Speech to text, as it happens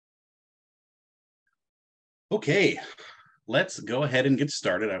Okay, let's go ahead and get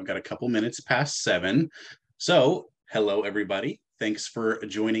started. I've got a couple minutes past 7. So, hello everybody. Thanks for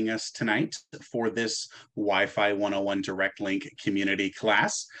joining us tonight for this Wi-Fi 101 DirectLink Community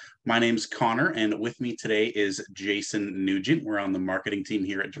Class. My name's Connor, and with me today is Jason Nugent. We're on the marketing team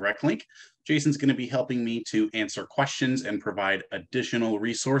here at DirectLink. Jason's going to be helping me to answer questions and provide additional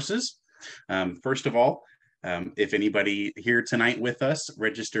resources. First of all, if anybody here tonight with us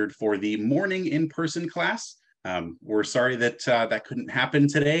registered for the morning in-person class, we're sorry that that couldn't happen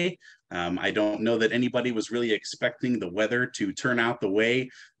today. I don't know that anybody was really expecting the weather to turn out the way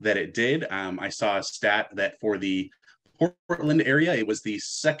that it did. I saw a stat that for the Portland area, it was the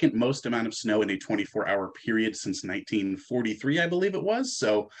second most amount of snow in a 24-hour period since 1943, I believe it was.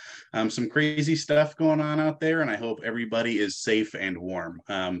 So some crazy stuff going on out there, and I hope everybody is safe and warm.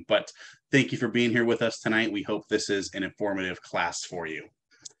 But thank you for being here with us tonight. We hope this is an informative class for you.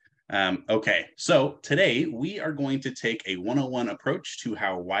 Okay, so today we are going to take a 101 approach to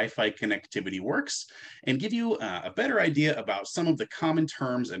how Wi-Fi connectivity works and give you a better idea about some of the common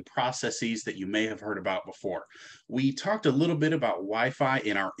terms and processes that you may have heard about before. We talked a little bit about Wi-Fi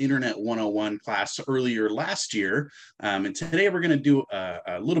in our Internet 101 class earlier last year, and today we're going to do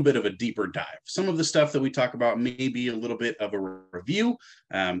a little bit of a deeper dive. Some of the stuff that we talk about may be a little bit of a review,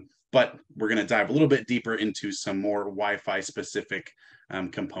 but we're going to dive a little bit deeper into some more Wi-Fi specific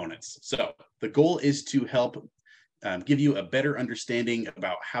components. So the goal is to help give you a better understanding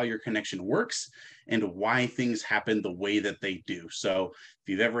about how your connection works and why things happen the way that they do. So if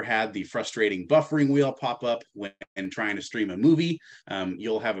you've ever had the frustrating buffering wheel pop up when trying to stream a movie,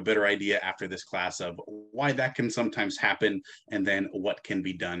 you'll have a better idea after this class of why that can sometimes happen and then what can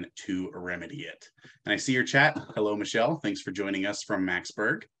be done to remedy it. And I see your chat. Hello, Michelle. Thanks for joining us from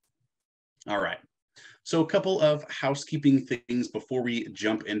Maxburg. All right. So a couple of housekeeping things before we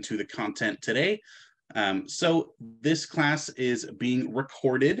jump into the content today. So this class is being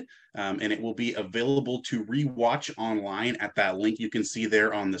recorded and it will be available to rewatch online at that link you can see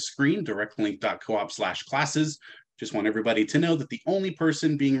there on the screen, directlink.coop/classes. Just want everybody to know that the only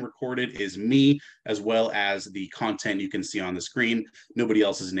person being recorded is me, as well as the content you can see on the screen. Nobody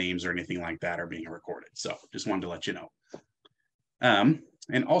else's names or anything like that are being recorded. So just wanted to let you know.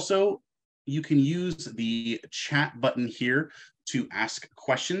 And also, you can use the chat button here to ask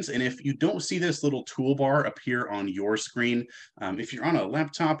questions. And if you don't see this little toolbar appear on your screen, if you're on a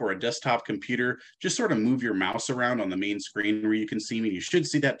laptop or a desktop computer, just sort of move your mouse around on the main screen where you can see me. You should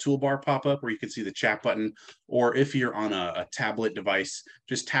see that toolbar pop up where you can see the chat button. Or if you're on a tablet device,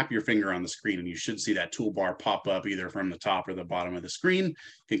 just tap your finger on the screen and you should see that toolbar pop up either from the top or the bottom of the screen. You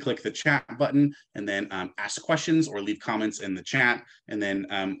can click the chat button and then ask questions or leave comments in the chat. And then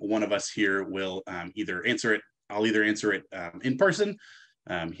one of us here will either answer it. I'll either answer it in person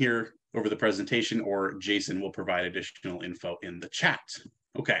here over the presentation, or Jason will provide additional info in the chat.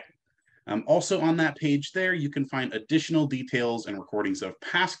 Okay. Also on that page there, you can find additional details and recordings of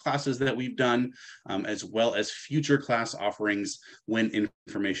past classes that we've done, as well as future class offerings when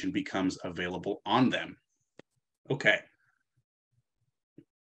information becomes available on them. Okay.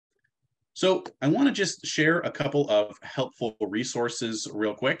 So I want to just share a couple of helpful resources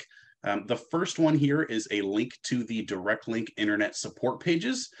real quick. The first one here is a link to the DirectLink internet support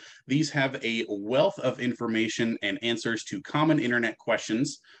pages. These have a wealth of information and answers to common internet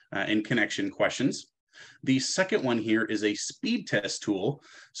questions and connection questions. The second one here is a speed test tool.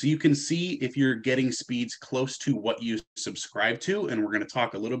 So you can see if you're getting speeds close to what you subscribe to. And we're going to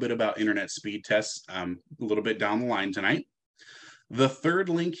talk a little bit about internet speed tests a little bit down the line tonight. The third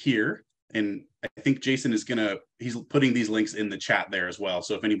link here, and I think Jason is he's putting these links in the chat there as well.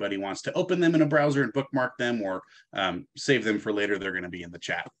 So if anybody wants to open them in a browser and bookmark them or save them for later, they're going to be in the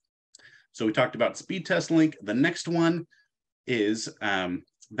chat. So we talked about speed test link. The next one is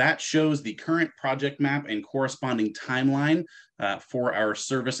that shows the current project map and corresponding timeline for our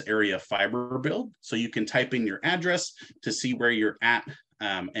service area fiber build. So you can type in your address to see where you're at.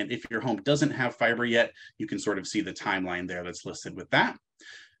 And if your home doesn't have fiber yet, you can sort of see the timeline there that's listed with that.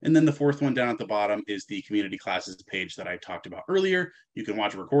 And then the fourth one down at the bottom is the community classes page that I talked about earlier. You can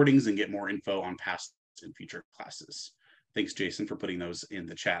watch recordings and get more info on past and future classes. Thanks, Jason, for putting those in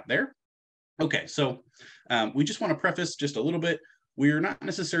the chat there. Okay, so we just want to preface just a little bit. We're not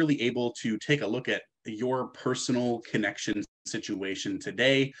necessarily able to take a look at your personal connection situation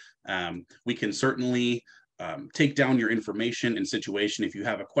today. We can certainly take down your information and situation. If you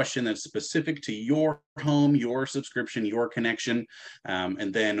have a question that's specific to your home, your subscription, your connection,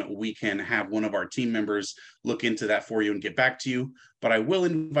 and then we can have one of our team members look into that for you and get back to you. But I will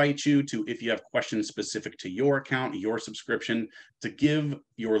invite you to, if you have questions specific to your account, your subscription, to give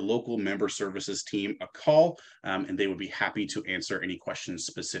your local member services team a call, and they would be happy to answer any questions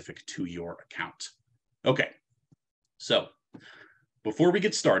specific to your account. Okay, so before we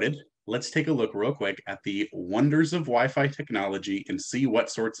get started, let's take a look real quick at the wonders of Wi-Fi technology and see what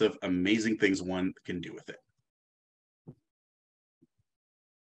sorts of amazing things one can do with it.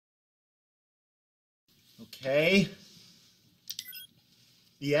 Okay.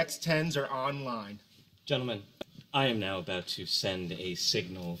 The X10s are online. Gentlemen, I am now about to send a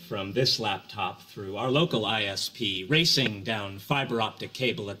signal from this laptop through our local ISP, racing down fiber optic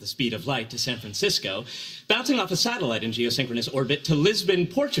cable at the speed of light to San Francisco, bouncing off a satellite in geosynchronous orbit to Lisbon,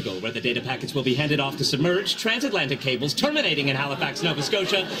 Portugal, where the data packets will be handed off to submerged transatlantic cables terminating in Halifax, Nova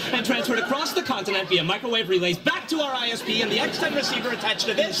Scotia, and transferred across the continent via microwave relays back to our ISP and the X10 receiver attached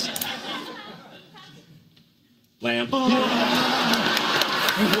to this lamp.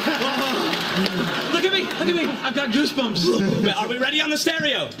 Look at me! Look at me! I've got goosebumps. Are we ready on the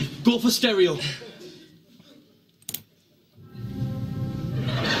stereo? Go for stereo.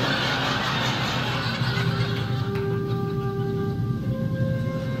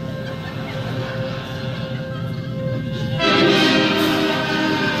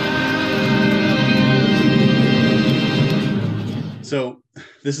 So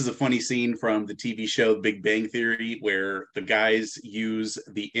this is a funny scene from the TV show Big Bang Theory, where the guys use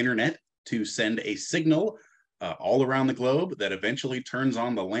the internet to send a signal all around the globe that eventually turns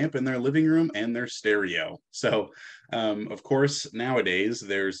on the lamp in their living room and their stereo. So, of course, nowadays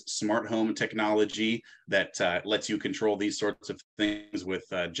there's smart home technology that lets you control these sorts of things with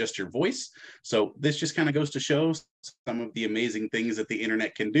just your voice. So this just kind of goes to show some of the amazing things that the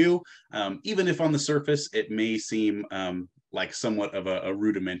internet can do, even if on the surface it may seem like somewhat of a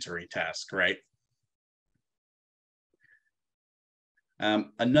rudimentary task, right?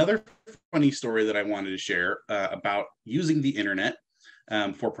 Another funny story that I wanted to share about using the internet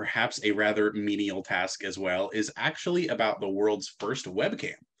for perhaps a rather menial task as well is actually about the world's first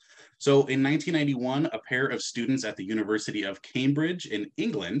webcam. So in 1991, a pair of students at the University of Cambridge in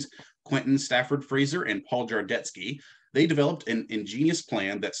England, Quentin Stafford Fraser and Paul Jardetsky, they developed an ingenious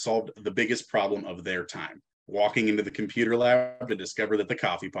plan that solved the biggest problem of their time: walking into the computer lab to discover that the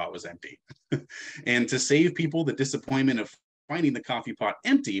coffee pot was empty. And to save people the disappointment of finding the coffee pot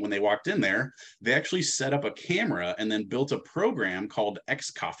empty when they walked in there, they actually set up a camera and then built a program called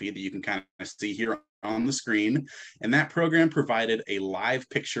XCoffee that you can kind of see here on the screen. And that program provided a live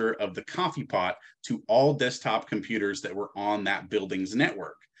picture of the coffee pot to all desktop computers that were on that building's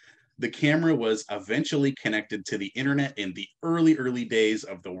network. The camera was eventually connected to the internet in the early days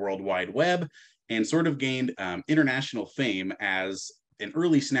of the World Wide Web, and sort of gained international fame as an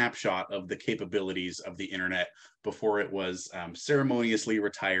early snapshot of the capabilities of the internet before it was ceremoniously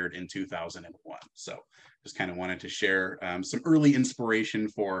retired in 2001. So just kind of wanted to share some early inspiration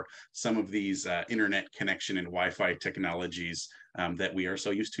for some of these internet connection and Wi-Fi technologies that we are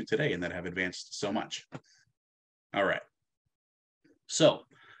so used to today and that have advanced so much. All right. So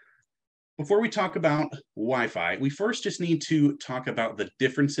before we talk about Wi-Fi, we first just need to talk about the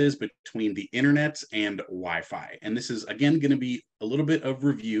differences between the internet and Wi-Fi. And this is, again, going to be a little bit of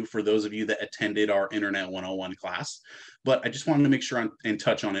review for those of you that attended our Internet 101 class, but I just wanted to make sure and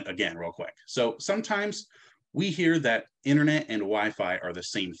touch on it again real quick. So sometimes we hear that internet and Wi-Fi are the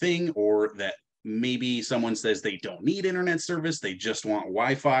same thing, or that maybe someone says they don't need internet service, they just want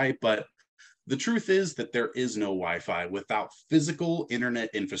Wi-Fi, but the truth is that there is no Wi-Fi without physical internet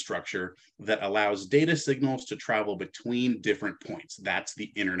infrastructure that allows data signals to travel between different points. That's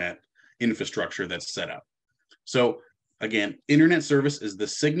the internet infrastructure that's set up. So again, internet service is the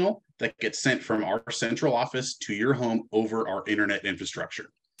signal that gets sent from our central office to your home over our internet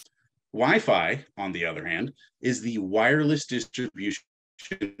infrastructure. Wi-Fi, on the other hand, is the wireless distribution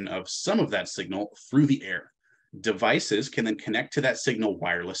of some of that signal through the air. Devices can then connect to that signal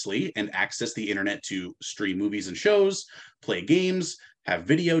wirelessly and access the internet to stream movies and shows, play games, have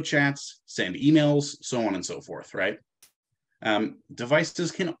video chats, send emails, so on and so forth, right? Devices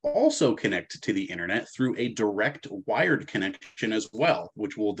can also connect to the internet through a direct wired connection as well,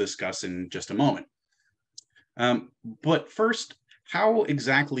 which we'll discuss in just a moment. But first, how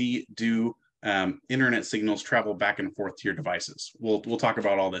exactly do internet signals travel back and forth to your devices? We'll talk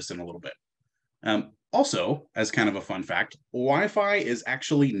about all this in a little bit. Also, as kind of a fun fact, Wi-Fi is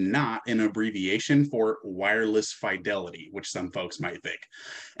actually not an abbreviation for wireless fidelity, which some folks might think.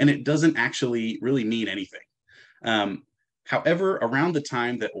 And it doesn't actually really mean anything. However, around the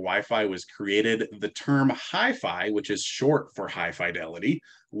time that Wi-Fi was created, the term hi-fi, which is short for high fidelity,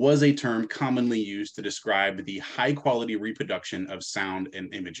 was a term commonly used to describe the high quality reproduction of sound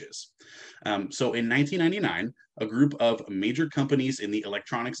and images. So in 1999, a group of major companies in the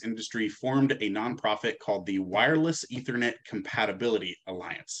electronics industry formed a nonprofit called the Wireless Ethernet Compatibility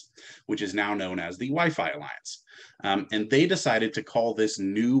Alliance, which is now known as the Wi-Fi Alliance. And they decided to call this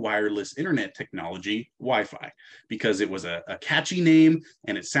new wireless internet technology Wi-Fi because it was a catchy name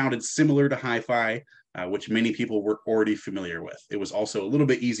and it sounded similar to hi-fi, which many people were already familiar with. It was also a little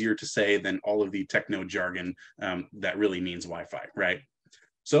bit easier to say than all of the techno jargon that really means Wi-Fi, right?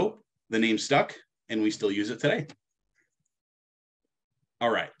 So the name stuck and we still use it today. All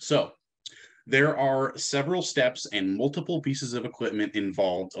right, so there are several steps and multiple pieces of equipment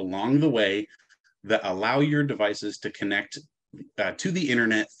involved along the way that allow your devices to connect to the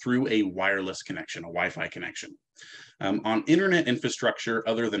internet through a wireless connection, a Wi-Fi connection. On internet infrastructure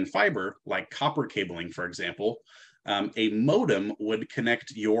other than fiber, like copper cabling, for example, a modem would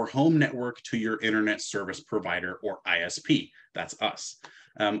connect your home network to your internet service provider, or ISP. That's us.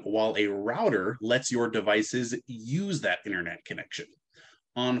 While a router lets your devices use that internet connection.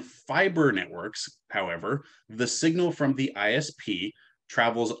 On fiber networks, however, the signal from the ISP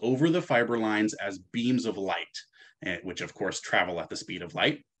travels over the fiber lines as beams of light, which of course travel at the speed of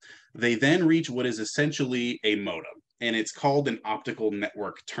light. They then reach what is essentially a modem, and it's called an optical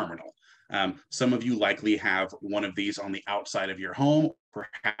network terminal. Some of you likely have one of these on the outside of your home,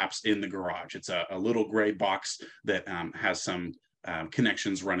 perhaps in the garage. It's a little gray box that has some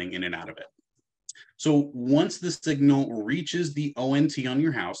connections running in and out of it. So once the signal reaches the ONT on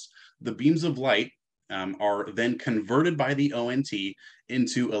your house, the beams of light are then converted by the ONT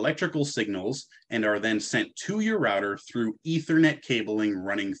into electrical signals and are then sent to your router through Ethernet cabling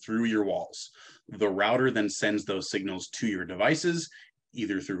running through your walls. The router then sends those signals to your devices,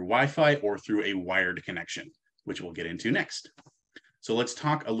 either through Wi-Fi or through a wired connection, which we'll get into next. So let's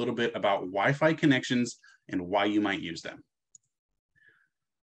talk a little bit about Wi-Fi connections and why you might use them.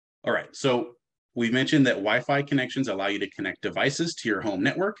 All right, so we mentioned that Wi-Fi connections allow you to connect devices to your home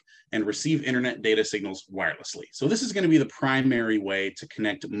network and receive internet data signals wirelessly. So this is going to be the primary way to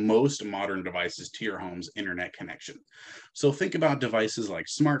connect most modern devices to your home's internet connection. So think about devices like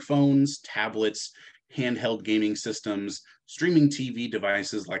smartphones, tablets, handheld gaming systems, streaming TV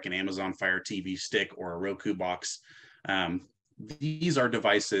devices like an Amazon Fire TV stick or a Roku box. These are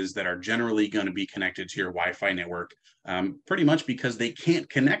devices that are generally going to be connected to your Wi-Fi network, pretty much because they can't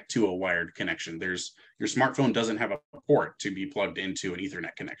connect to a wired connection. Your smartphone doesn't have a port to be plugged into an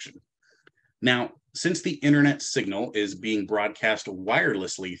Ethernet connection. Now, since the internet signal is being broadcast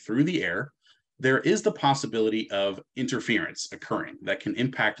wirelessly through the air, there is the possibility of interference occurring that can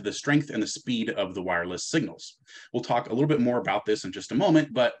impact the strength and the speed of the wireless signals. We'll talk a little bit more about this in just a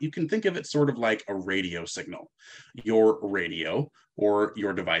moment, but you can think of it sort of like a radio signal. Your radio or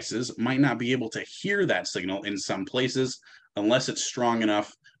your devices might not be able to hear that signal in some places unless it's strong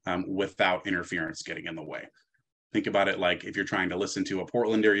enough without interference getting in the way. Think about it like if you're trying to listen to a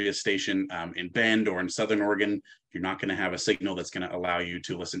Portland area station in Bend or in Southern Oregon, you're not going to have a signal that's going to allow you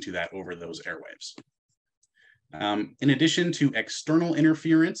to listen to that over those airwaves. In addition to external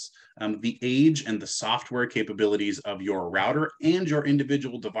interference, the age and the software capabilities of your router and your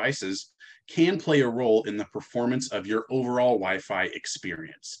individual devices can play a role in the performance of your overall Wi-Fi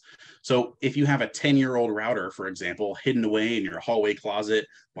experience. So if you have a 10-year-old router, for example, hidden away in your hallway closet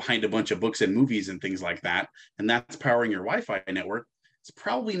behind a bunch of books and movies and things like that, and that's powering your Wi-Fi network, it's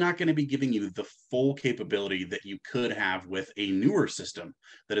probably not going to be giving you the full capability that you could have with a newer system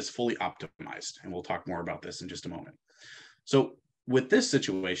that is fully optimized. And we'll talk more about this in just a moment. So with this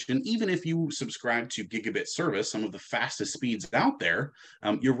situation, even if you subscribe to gigabit service, some of the fastest speeds out there,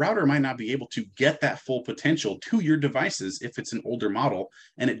 your router might not be able to get that full potential to your devices if it's an older model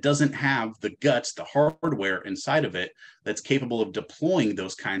and it doesn't have the guts, the hardware inside of it that's capable of deploying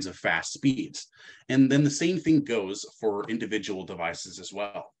those kinds of fast speeds. And then the same thing goes for individual devices as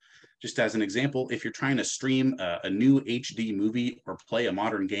well. Just as an example, if you're trying to stream a new HD movie or play a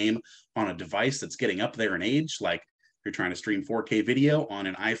modern game on a device that's getting up there in age, like you're trying to stream 4K video on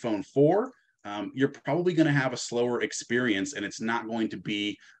an iPhone 4, you're probably going to have a slower experience and it's not going to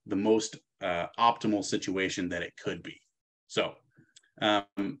be the most optimal situation that it could be. So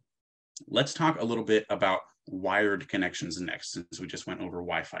let's talk a little bit about wired connections next, since we just went over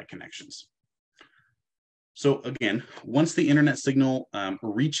Wi-Fi connections. So again, once the internet signal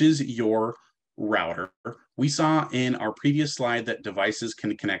reaches your router, we saw in our previous slide that devices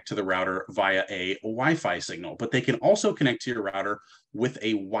can connect to the router via a Wi-Fi signal, but they can also connect to your router with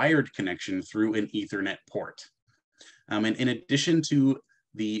a wired connection through an Ethernet port. And in addition to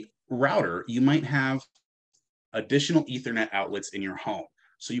the router, you might have additional Ethernet outlets in your home.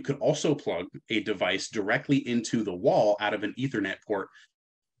 So you could also plug a device directly into the wall out of an Ethernet port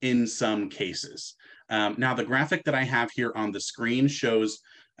in some cases. Now, the graphic that I have here on the screen shows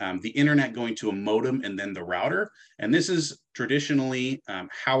the internet going to a modem and then the router. And this is traditionally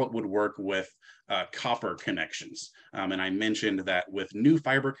how it would work with copper connections. And I mentioned that with new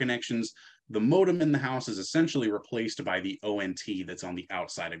fiber connections, the modem in the house is essentially replaced by the ONT that's on the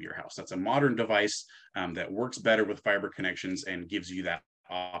outside of your house. That's a modern device that works better with fiber connections and gives you that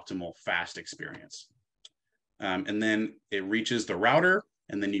optimal fast experience. And then it reaches the router,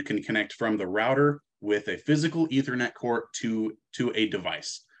 and then you can connect from the router with a physical Ethernet cord to a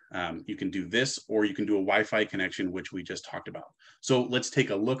device. You can do this, or you can do a Wi-Fi connection, which we just talked about. So let's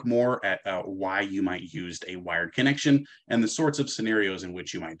take a look more at why you might use a wired connection and the sorts of scenarios in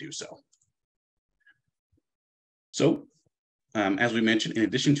which you might do so. So as we mentioned, in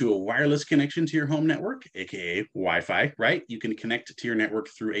addition to a wireless connection to your home network, aka Wi-Fi, right, you can connect to your network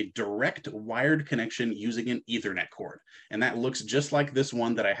through a direct wired connection using an Ethernet cord. And that looks just like this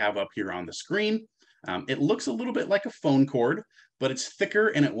one that I have up here on the screen. It looks a little bit like a phone cord, but it's thicker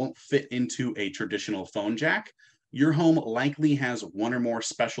and it won't fit into a traditional phone jack. Your home likely has one or more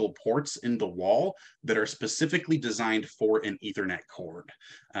special ports in the wall that are specifically designed for an Ethernet cord.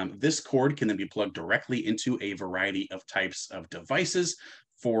 This cord can then be plugged directly into a variety of types of devices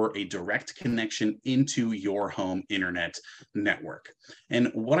for a direct connection into your home internet network. And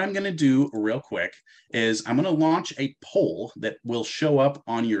what I'm going to do real quick is I'm going to launch a poll that will show up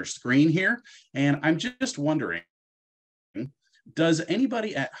on your screen here. And I'm just wondering, does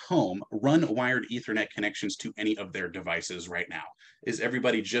anybody at home run wired Ethernet connections to any of their devices right now? Is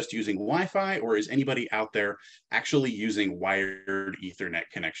everybody just using Wi-Fi, or is anybody out there actually using wired Ethernet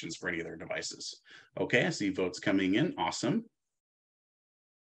connections for any of their devices? Okay, I see votes coming in. Awesome.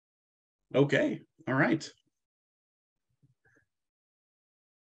 Okay, all right.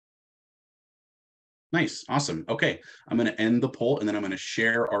 Nice, awesome. Okay, I'm going to end the poll and then I'm going to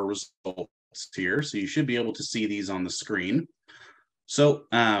share our results here. So you should be able to see these on the screen. So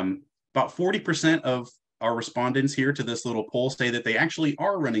about 40% of our respondents here to this little poll say that they actually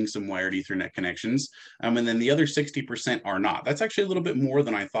are running some wired Ethernet connections, and then the other 60% are not. That's actually a little bit more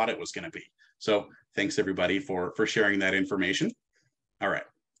than I thought it was going to be. So thanks everybody for sharing that information. All right.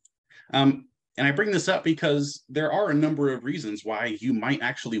 And I bring this up because there are a number of reasons why you might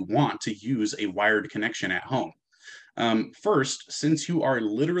actually want to use a wired connection at home. First, since you are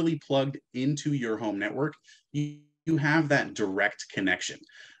literally plugged into your home network, you have that direct connection.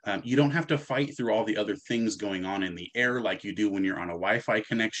 You don't have to fight through all the other things going on in the air like you do when you're on a Wi-Fi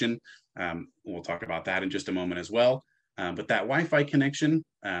connection. We'll talk about that in just a moment as well. But that Wi-Fi connection,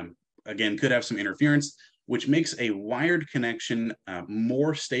 again, could have some interference, which makes a wired connection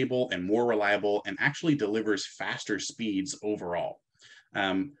more stable and more reliable and actually delivers faster speeds overall.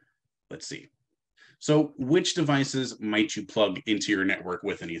 Let's see. So which devices might you plug into your network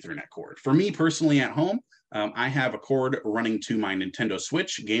with an Ethernet cord? For me personally at home, I have a cord running to my Nintendo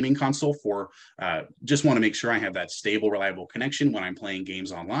Switch gaming console for just want to make sure I have that stable, reliable connection when I'm playing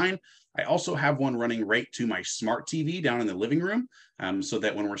games online. I also have one running right to my smart TV down in the living room so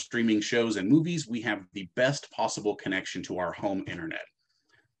that when we're streaming shows and movies, we have the best possible connection to our home internet.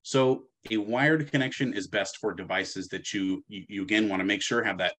 So a wired connection is best for devices that you again want to make sure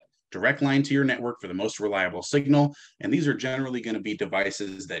have that direct line to your network for the most reliable signal. And these are generally going to be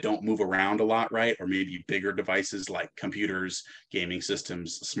devices that don't move around a lot, right? Or maybe bigger devices like computers, gaming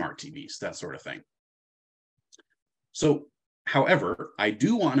systems, smart TVs, that sort of thing. So, however, I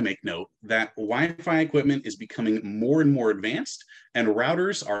do want to make note that Wi-Fi equipment is becoming more and more advanced, and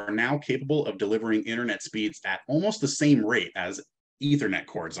routers are now capable of delivering internet speeds at almost the same rate as Ethernet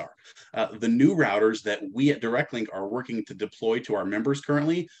cords are. The new routers that we at DirectLink are working to deploy to our members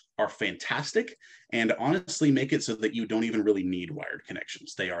currently are fantastic and honestly make it so that you don't even really need wired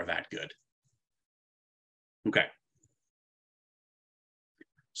connections. They are that good. Okay.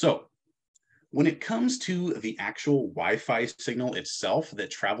 So when it comes to the actual Wi-Fi signal itself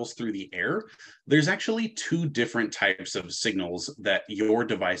that travels through the air, there's actually two different types of signals that your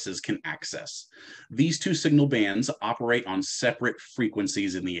devices can access. These two signal bands operate on separate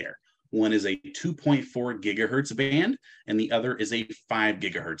frequencies in the air. One is a 2.4 gigahertz band, and the other is a 5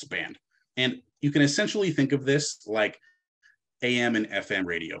 gigahertz band. And you can essentially think of this like AM and FM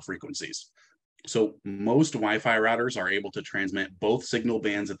radio frequencies. So most Wi-Fi routers are able to transmit both signal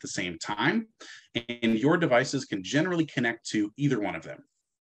bands at the same time, and your devices can generally connect to either one of them.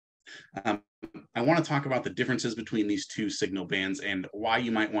 I want to talk about the differences between these two signal bands and why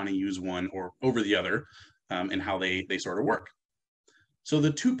you might want to use one or over the other. and how they sort of work. So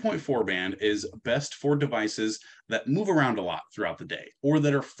the 2.4 band is best for devices that move around a lot throughout the day or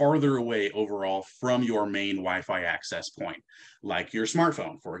that are farther away overall from your main Wi-Fi access point, like your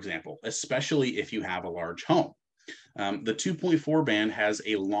smartphone, for example, especially if you have a large home. The 2.4 band has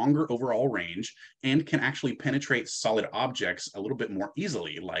a longer overall range and can actually penetrate solid objects a little bit more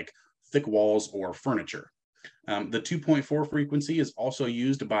easily, like thick walls or furniture. The 2.4 frequency is also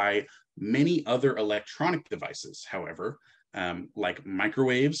used by many other electronic devices, however, like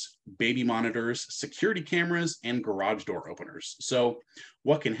microwaves, baby monitors, security cameras, and garage door openers. So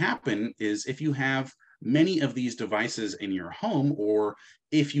what can happen is if you have many of these devices in your home, or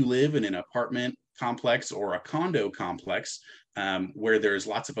if you live in an apartment complex or a condo complex where there's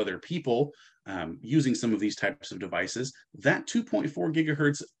lots of other people using some of these types of devices, that 2.4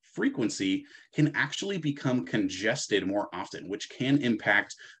 gigahertz frequency can actually become congested more often, which can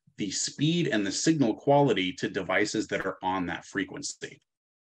impact the speed and the signal quality to devices that are on that frequency.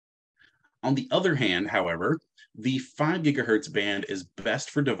 On the other hand, however, the 5 gigahertz band is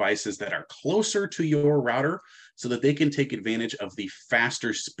best for devices that are closer to your router so that they can take advantage of the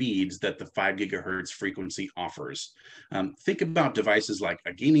faster speeds that the 5 gigahertz frequency offers. Think about devices like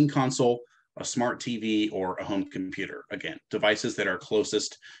a gaming console, a smart TV, or a home computer. Again, devices that are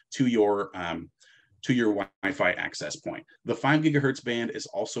closest to your Wi-Fi access point. The 5 gigahertz band is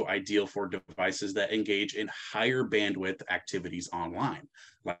also ideal for devices that engage in higher bandwidth activities online,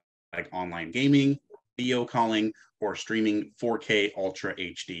 like online gaming, video calling, or streaming 4K Ultra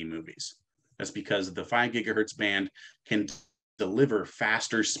HD movies. That's because the 5 gigahertz band can deliver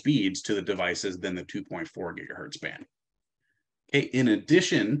faster speeds to the devices than the 2.4 gigahertz band. Okay, in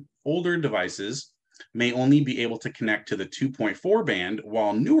addition, older devices may only be able to connect to the 2.4 band,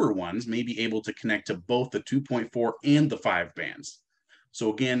 while newer ones may be able to connect to both the 2.4 and the 5 bands.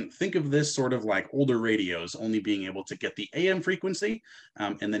 So again, think of this sort of like older radios only being able to get the AM frequency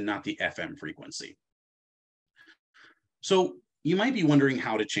and then not the FM frequency. So you might be wondering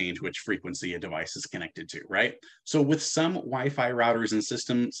how to change which frequency a device is connected to, right? So with some Wi-Fi routers and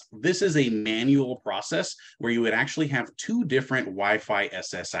systems, this is a manual process where you would actually have two different Wi-Fi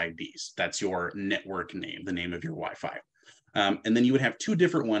SSIDs. That's your network name, the name of your Wi-Fi. And then you would have two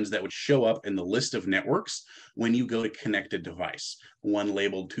different ones that would show up in the list of networks when you go to connect a device, one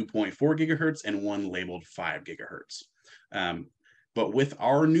labeled 2.4 gigahertz and one labeled 5 gigahertz. But with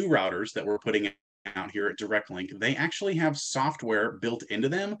our new routers that we're putting out here at DirectLink, they actually have software built into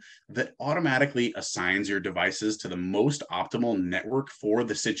them that automatically assigns your devices to the most optimal network for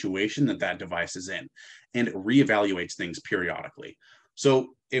the situation that that device is in and reevaluates things periodically.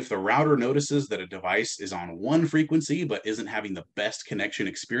 So if the router notices that a device is on one frequency but isn't having the best connection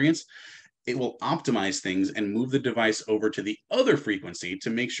experience, it will optimize things and move the device over to the other frequency to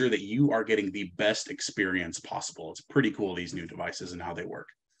make sure that you are getting the best experience possible. It's pretty cool, these new devices and how they work.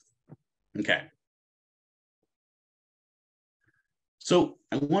 Okay. So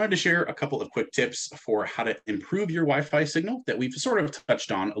I wanted to share a couple of quick tips for how to improve your Wi-Fi signal that we've sort of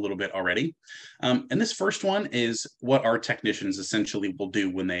touched on a little bit already. And this first one is what our technicians essentially will do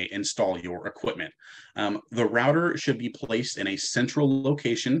when they install your equipment. The router should be placed in a central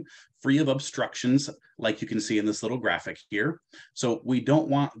location free of obstructions, like you can see in this little graphic here. So we don't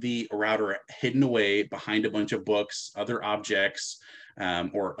want the router hidden away behind a bunch of books, other objects,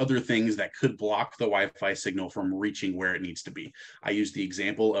 or other things that could block the Wi-Fi signal from reaching where it needs to be. I use the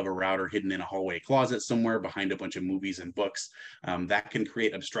example of a router hidden in a hallway closet somewhere behind a bunch of movies and books. That can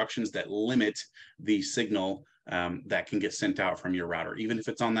create obstructions that limit the signal that can get sent out from your router. Even if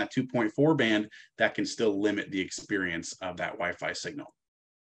it's on that 2.4 band, that can still limit the experience of that Wi-Fi signal.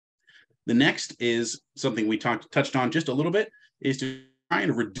 The next is something we touched on just a little bit, is to try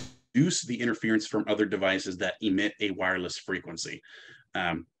and reduce the interference from other devices that emit a wireless frequency.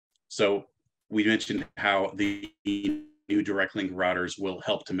 So we mentioned how the new DirectLink routers will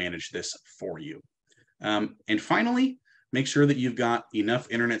help to manage this for you. And finally, make sure that you've got enough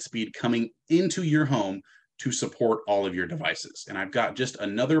internet speed coming into your home to support all of your devices. And I've got just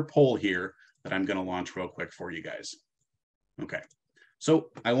another poll here that I'm going to launch real quick for you guys. Okay, so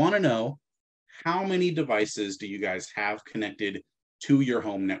I want to know, how many devices do you guys have connected to your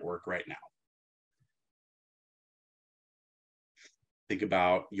home network right now? Think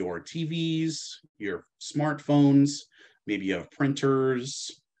about your TVs, your smartphones, maybe you have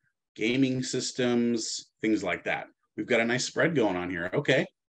printers, gaming systems, things like that. We've got a nice spread going on here. Okay.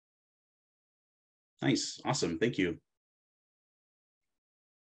 Nice. Awesome. Thank you.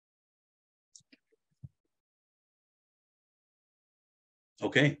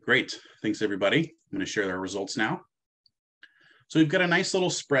 Okay, great. Thanks, everybody. I'm going to share our results now. So we've got a nice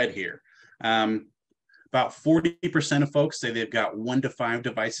little spread here. About 40% of folks say they've got 1 to 5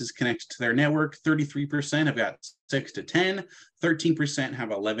 devices connected to their network. 33% have got 6 to 10. 13%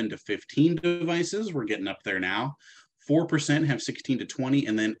 have 11 to 15 devices. We're getting up there now. 4% have 16 to 20,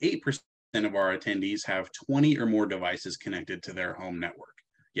 and then 8% of our attendees have 20 or more devices connected to their home network.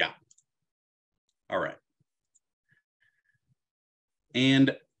 Yeah. All right.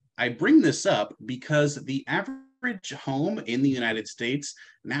 And I bring this up because the average home in the United States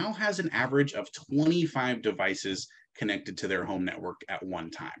now has an average of 25 devices connected to their home network at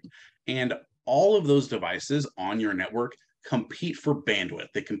one time. And all of those devices on your network compete for bandwidth.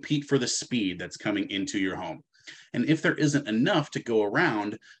 They compete for the speed that's coming into your home. And if there isn't enough to go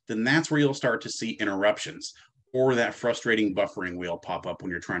around, then that's where you'll start to see interruptions or that frustrating buffering wheel pop up when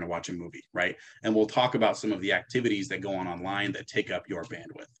you're trying to watch a movie, right? And we'll talk about some of the activities that go on online that take up your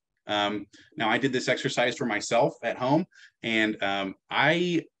bandwidth. Now, I did this exercise for myself at home, and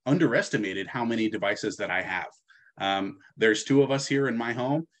I underestimated how many devices that I have. There's 2 of us here in my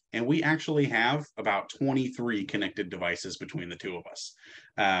home, and we actually have about 23 connected devices between the 2 of us.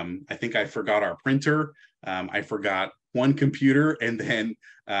 I think I forgot our printer. I forgot 1 computer, and then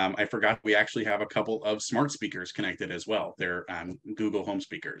I forgot we actually have a couple of smart speakers connected as well. They're Google Home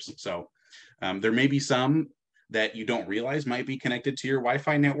speakers. So there may be some that you don't realize might be connected to your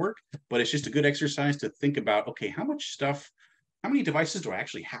Wi-Fi network, but it's just a good exercise to think about, okay, how many devices do I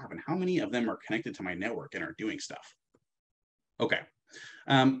actually have, and how many of them are connected to my network and are doing stuff? Okay.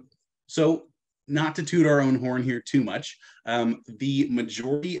 So not to toot our own horn here too much, the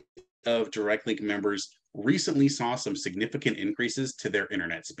majority of DirectLink members recently saw some significant increases to their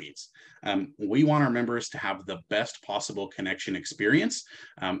internet speeds. We want our members to have the best possible connection experience,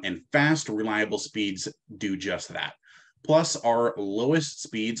 and fast, reliable speeds do just that. Plus, our lowest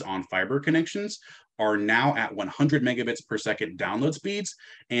speeds on fiber connections are now at 100 megabits per second download speeds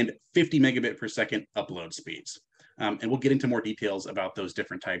and 50 megabit per second upload speeds. And we'll get into more details about those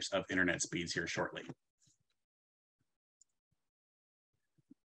different types of internet speeds here shortly.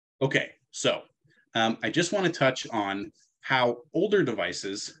 Okay, so I just want to touch on how older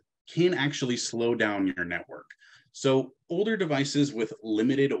devices can actually slow down your network. So older devices with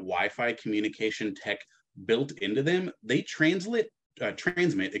limited Wi-Fi communication tech built into them, they transmit,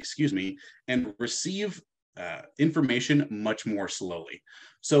 and receive information much more slowly.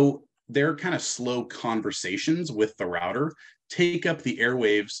 So their kind of slow conversations with the router take up the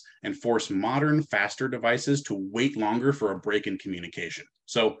airwaves and force modern, faster devices to wait longer for a break in communication.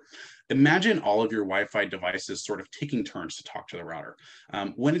 So imagine all of your Wi-Fi devices sort of taking turns to talk to the router.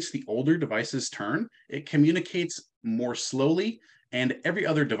 When it's the older device's turn, it communicates more slowly, and every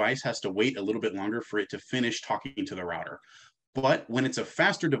other device has to wait a little bit longer for it to finish talking to the router. But when it's a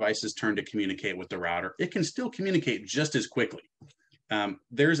faster device's turn to communicate with the router, it can still communicate just as quickly.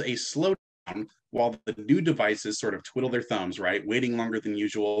 There's a slowdown while the new devices sort of twiddle their thumbs, right? Waiting longer than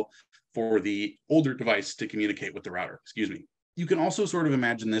usual for the older device to communicate with the router, You can also sort of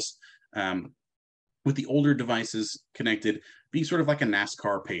imagine this with the older devices connected being sort of like a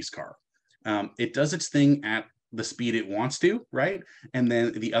NASCAR pace car. It does its thing at the speed it wants to, right? And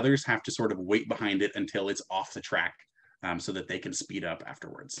then the others have to sort of wait behind it until it's off the track so that they can speed up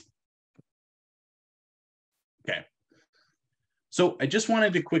afterwards. Okay. So I just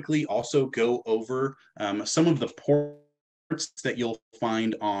wanted to quickly also go over some of the ports that you'll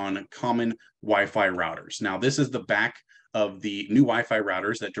find on common Wi-Fi routers. Now, this is the back of the new Wi-Fi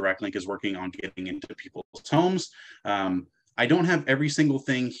routers that DirectLink is working on getting into people's homes. I don't have every single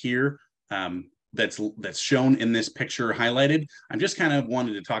thing here that's shown in this picture highlighted. I just kind of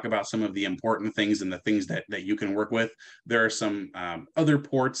wanted to talk about some of the important things and the things that you can work with. There are some other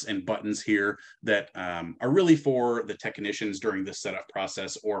ports and buttons here that are really for the technicians during the setup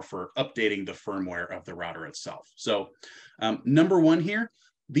process or for updating the firmware of the router itself. So number 1 here,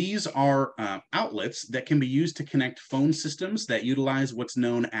 these are outlets that can be used to connect phone systems that utilize what's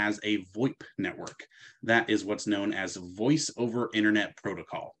known as a VoIP network. That is what's known as Voice over Internet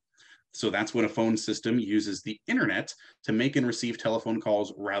Protocol. So that's when a phone system uses the internet to make and receive telephone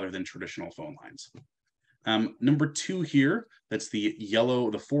calls rather than traditional phone lines. Number 2 here, that's the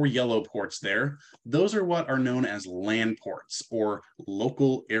 4 yellow ports there. Those are what are known as LAN ports or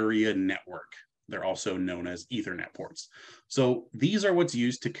local area network. They're also known as Ethernet ports. So these are what's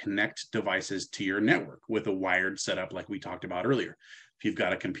used to connect devices to your network with a wired setup like we talked about earlier. If you've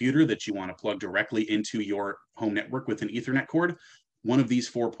got a computer that you want to plug directly into your home network with an Ethernet cord, one of these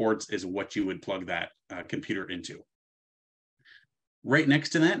 4 ports is what you would plug that computer into. Right next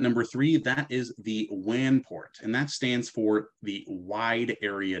to that, number 3, that is the WAN port, and that stands for the Wide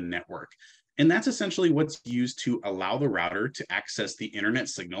Area Network. And that's essentially what's used to allow the router to access the internet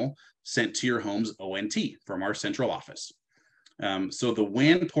signal sent to your home's ONT from our central office. So the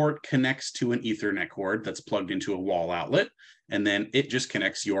WAN port connects to an Ethernet cord that's plugged into a wall outlet, and then it just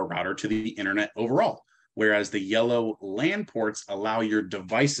connects your router to the internet overall, whereas the yellow LAN ports allow your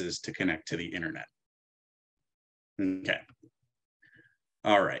devices to connect to the internet. Okay.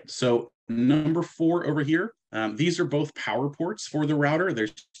 All right, so number 4 over here, these are both power ports for the router.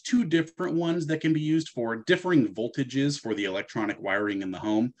 There's 2 different ones that can be used for differing voltages for the electronic wiring in the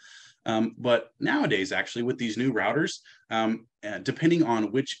home. But nowadays, actually, with these new routers, depending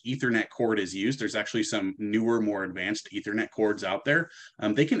on which Ethernet cord is used, there's actually some newer, more advanced Ethernet cords out there.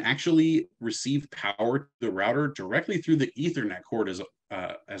 They can actually receive power to the router directly through the Ethernet cord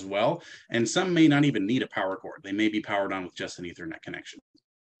as well. And some may not even need a power cord. They may be powered on with just an Ethernet connection.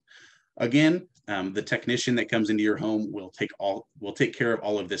 Again, the technician that comes into your home will take care of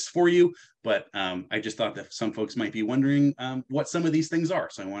all of this for you. But I just thought that some folks might be wondering what some of these things are.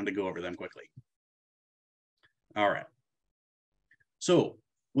 So I wanted to go over them quickly. All right. So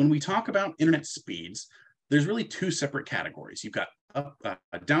when we talk about internet speeds, there's really 2 separate categories. You've got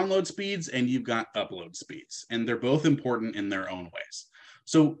download speeds and you've got upload speeds, and they're both important in their own ways.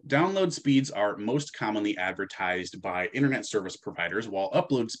 So download speeds are most commonly advertised by internet service providers, while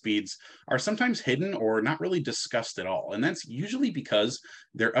upload speeds are sometimes hidden or not really discussed at all. And that's usually because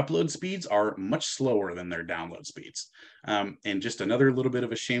their upload speeds are much slower than their download speeds. And just another little bit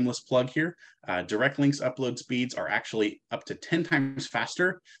of a shameless plug here, DirectLink's upload speeds are actually up to 10 times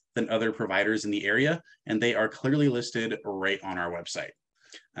faster than other providers in the area, and they are clearly listed right on our website.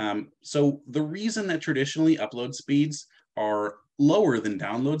 So the reason that traditionally upload speeds are lower than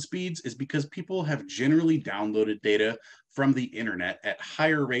download speeds is because people have generally downloaded data from the internet at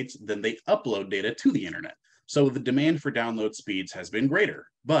higher rates than they upload data to the internet. So the demand for download speeds has been greater.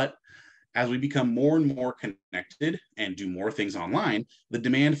 But as we become more and more connected and do more things online, the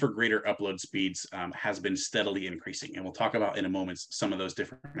demand for greater upload speeds has been steadily increasing. And we'll talk about in a moment some of those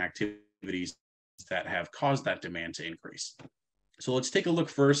different activities that have caused that demand to increase. So let's take a look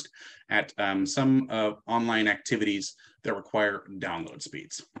first at some online activities that require download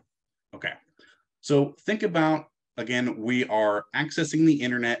speeds. Okay, so think about, again, we are accessing the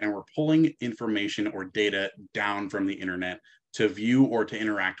internet and we're pulling information or data down from the internet to view or to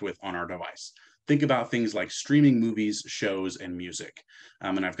interact with on our device. Think about things like streaming movies, shows, and music.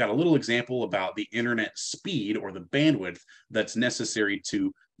 And I've got a little example about the internet speed or the bandwidth that's necessary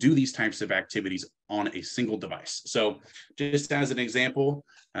to do these types of activities on a single device. So just as an example,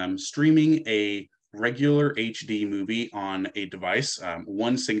 streaming a regular HD movie on a device,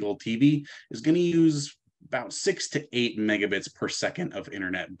 one single TV, is going to use about 6 to 8 megabits per second of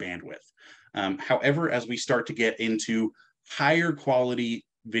internet bandwidth. However, as we start to get into higher quality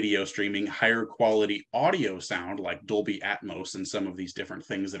video streaming, higher quality audio sound like Dolby Atmos and some of these different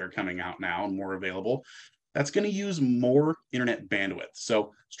things that are coming out now and more available, that's going to use more internet bandwidth.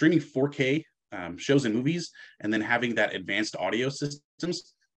 So streaming 4K shows and movies and then having that advanced audio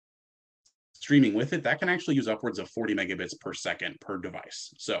systems streaming with it, that can actually use upwards of 40 megabits per second per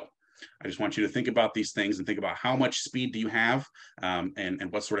device. So I just want you to think about these things and think about how much speed do you have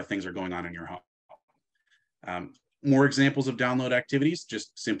and what sort of things are going on in your home. More examples of download activities,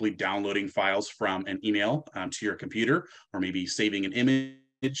 just simply downloading files from an email to your computer, or maybe saving an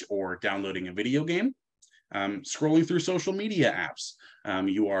image or downloading a video game. Scrolling through social media apps.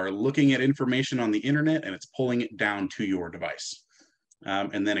 You are looking at information on the internet and it's pulling it down to your device.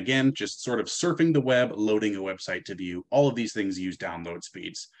 And then again, just sort of surfing the web, loading a website to view. All of these things use download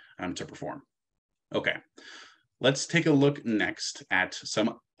speeds to perform. Okay, let's take a look next at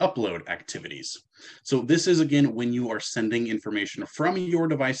some upload activities. So this is, again, when you are sending information from your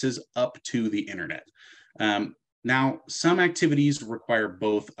devices up to the internet. Now, some activities require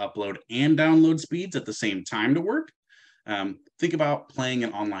both upload and download speeds at the same time to work. Think about playing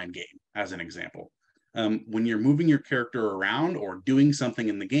an online game as an example. When you're moving your character around or doing something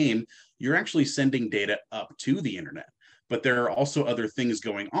in the game, you're actually sending data up to the internet. But there are also other things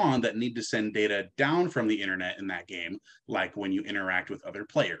going on that need to send data down from the internet in that game, like when you interact with other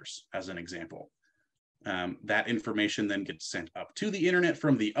players, as an example. That information then gets sent up to the internet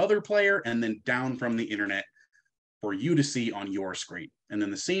from the other player and then down from the internet for you to see on your screen. And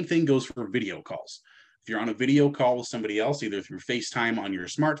then the same thing goes for video calls. If you're on a video call with somebody else, either through FaceTime on your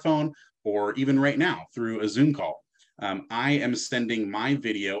smartphone or even right now through a Zoom call, I am sending my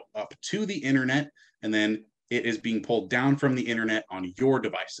video up to the internet and then it is being pulled down from the internet on your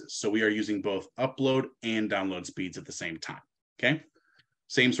devices. So we are using both upload and download speeds at the same time, okay?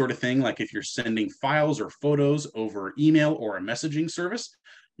 Same sort of thing, like if you're sending files or photos over email or a messaging service,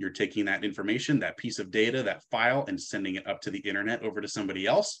 You're taking that information, that piece of data, that file, and sending it up to the internet over to somebody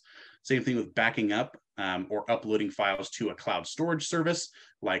else. Same thing with backing up or uploading files to a cloud storage service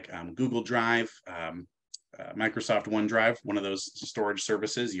like Google Drive, Microsoft OneDrive, one of those storage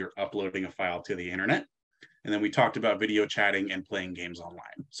services. You're uploading a file to the internet. And then we talked about video chatting and playing games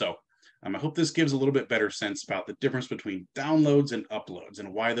online. So I hope this gives a little bit better sense about the difference between downloads and uploads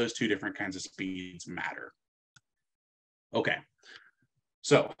and why those two different kinds of speeds matter. Okay,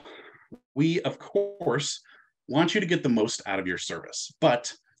 so we, of course, want you to get the most out of your service.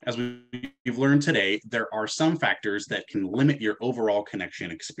 But as we've learned today, there are some factors that can limit your overall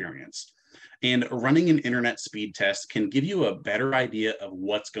connection experience. And running an internet speed test can give you a better idea of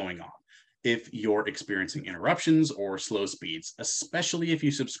what's going on if you're experiencing interruptions or slow speeds, especially if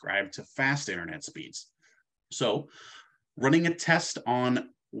you subscribe to fast internet speeds. So running a test on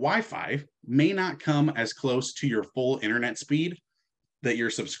Wi-Fi may not come as close to your full internet speed that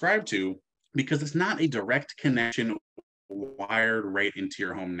you're subscribed to because it's not a direct connection wired right into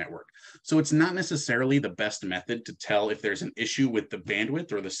your home network. So it's not necessarily the best method to tell if there's an issue with the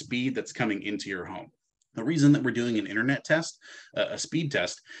bandwidth or the speed that's coming into your home. The reason that we're doing an internet test, a speed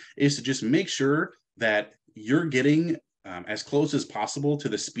test, is to just make sure that you're getting as close as possible to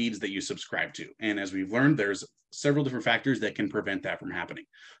the speeds that you subscribe to. And as we've learned, there's several different factors that can prevent that from happening.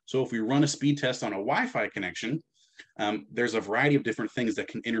 So if we run a speed test on a Wi-Fi connection, there's a variety of different things that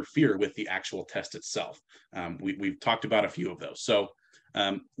can interfere with the actual test itself. We've talked about a few of those. So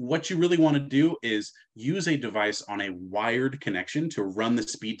what you really want to do is use a device on a wired connection to run the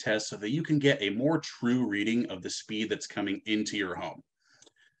speed test so that you can get a more true reading of the speed that's coming into your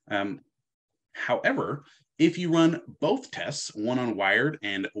home. However, if you run both tests, one on wired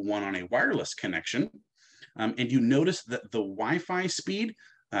and one on a wireless connection, and you notice that the Wi-Fi speed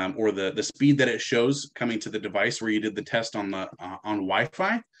or the speed that it shows coming to the device where you did the test on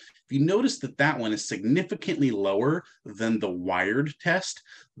Wi-Fi, if you notice that that one is significantly lower than the wired test,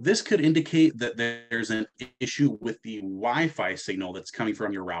 this could indicate that there's an issue with the Wi-Fi signal that's coming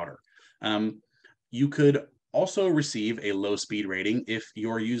from your router. You could also receive a low speed rating if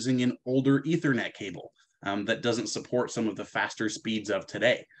you're using an older Ethernet cable that doesn't support some of the faster speeds of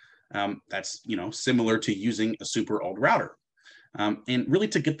today. That's similar to using a super old router. And really,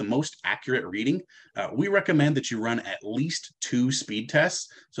 to get the most accurate reading, we recommend that you run at least 2 speed tests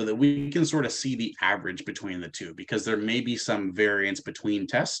so that we can sort of see the average between the two, because there may be some variance between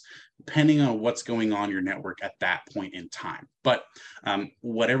tests depending on what's going on in your network at that point in time. But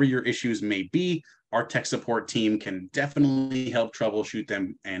whatever your issues may be, our tech support team can definitely help troubleshoot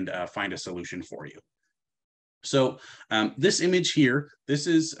them and find a solution for you. So this image here, this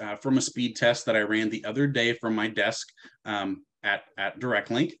is from a speed test that I ran the other day from my desk at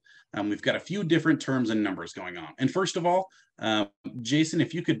DirectLink. We've got a few different terms and numbers going on. And first of all, Jason,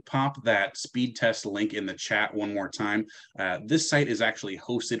 if you could pop that speed test link in the chat one more time. This site is actually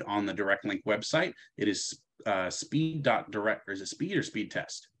hosted on the DirectLink website. It is speed.direct, or is it speed or speed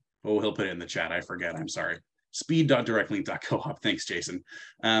test? Oh, he'll put it in the chat. I forget. I'm sorry. Speed.directlink.coop. Thanks, Jason.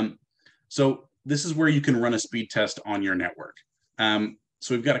 So this is where you can run a speed test on your network.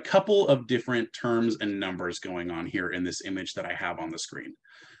 So we've got a couple of different terms and numbers going on here in this image that I have on the screen.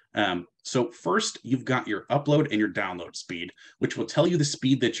 So first, you've got your upload and your download speed, which will tell you the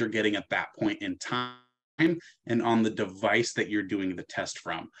speed that you're getting at that point in time and on the device that you're doing the test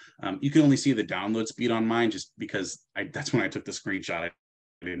from. You can only see the download speed on mine just because that's when I took the screenshot. I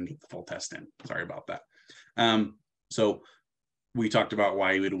didn't get the full test in. Sorry about that. So we talked about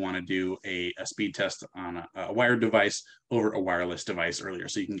why you would want to do a speed test on a wired device over a wireless device earlier,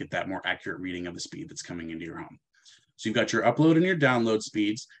 so you can get that more accurate reading of the speed that's coming into your home. So you've got your upload and your download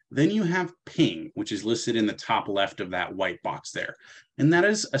speeds. Then you have ping, which is listed in the top left of that white box there. And that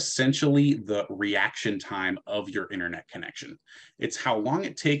is essentially the reaction time of your internet connection. It's how long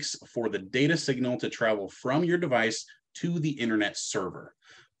it takes for the data signal to travel from your device to the internet server.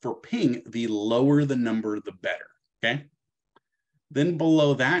 For ping, the lower the number, the better, okay? Then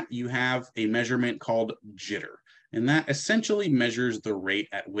below that, you have a measurement called jitter, and that essentially measures the rate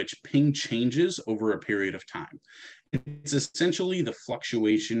at which ping changes over a period of time. It's essentially the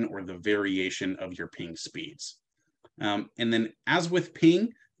fluctuation or the variation of your ping speeds. And then as with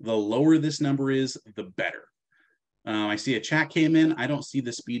ping, the lower this number is, the better. I see a chat came in. I don't see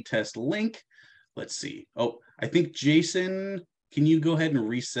the speed test link. Let's see. Oh, I think Jason, can you go ahead and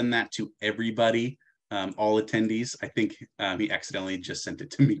resend that to everybody? All attendees. I think he accidentally just sent it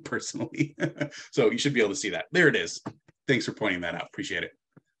to me personally. So you should be able to see that. There it is. Thanks for pointing that out. Appreciate it.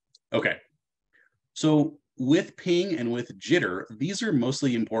 Okay. So with ping and with jitter, these are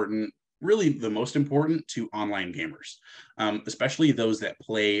mostly important really the most important to online gamers, especially those that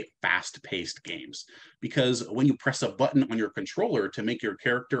play fast-paced games. Because when you press a button on your controller to make your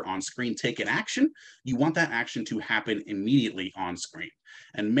character on screen take an action, you want that action to happen immediately on screen.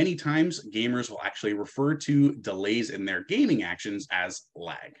 And many times gamers will actually refer to delays in their gaming actions as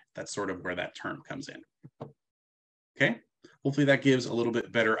lag. That's sort of where that term comes in. Okay, hopefully that gives a little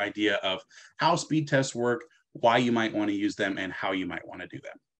bit better idea of how speed tests work, why you might want to use them, and how you might want to do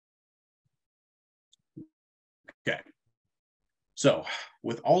them. Okay, so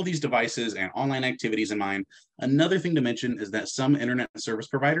with all of these devices and online activities in mind, another thing to mention is that some internet service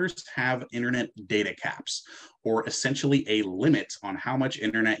providers have internet data caps, or essentially a limit on how much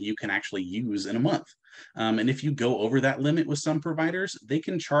internet you can actually use in a month. And if you go over that limit with some providers, they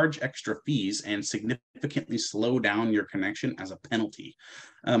can charge extra fees and significantly slow down your connection as a penalty.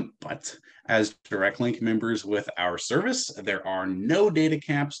 But as DirectLink members with our service, there are no data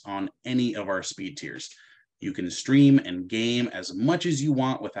caps on any of our speed tiers. You can stream and game as much as you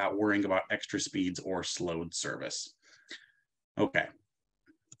want without worrying about extra speeds or slowed service. Okay.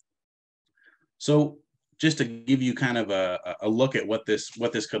 So just to give you kind of a look at what this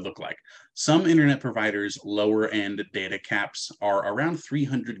could look like. Some internet providers' lower end data caps are around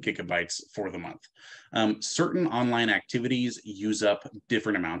 300 gigabytes for the month. Certain online activities use up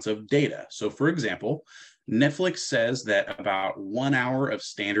different amounts of data. So for example, Netflix says that about 1 hour of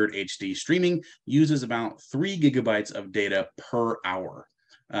standard HD streaming uses about 3 gigabytes of data per hour,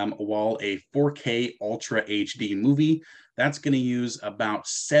 while a 4K Ultra HD movie, that's going to use about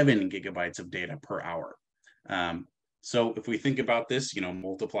 7 gigabytes of data per hour. So if we think about this,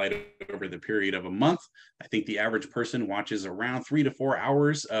 multiplied over the period of a month, I think the average person watches around 3 to 4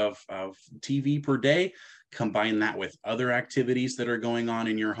 hours of TV per day. Combine that with other activities that are going on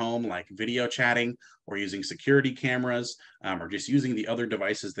in your home, like video chatting or using security cameras, or just using the other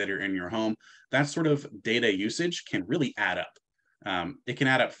devices that are in your home. That sort of data usage can really add up. It can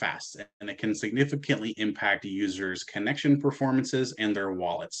add up fast, and it can significantly impact users' connection performances and their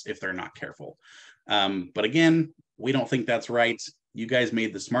wallets if they're not careful. But again, we don't think that's right. You guys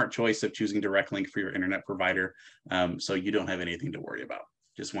made the smart choice of choosing DirectLink for your internet provider, so you don't have anything to worry about.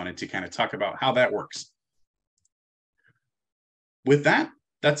 Just wanted to kind of talk about how that works. With that,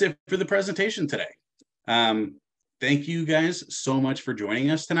 that's it for the presentation today. Thank you guys so much for joining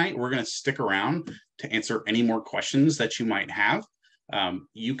us tonight. We're going to stick around to answer any more questions that you might have.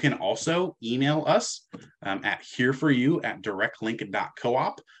 You can also email us at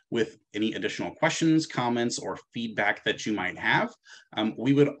hereforyou@directlink.coop with any additional questions, comments, or feedback that you might have.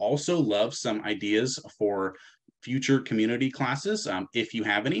 We would also love some ideas for future community classes if you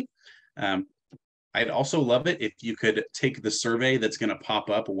have any. I'd also love it if you could take the survey that's going to pop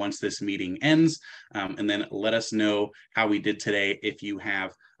up once this meeting ends, and then let us know how we did today if you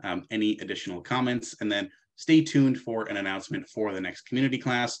have any additional comments. And then stay tuned for an announcement for the next community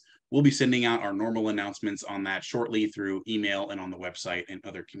class. We'll be sending out our normal announcements on that shortly through email and on the website and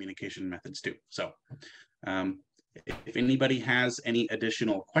other communication methods too. So if anybody has any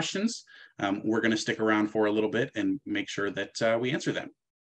additional questions, we're going to stick around for a little bit and make sure that we answer them.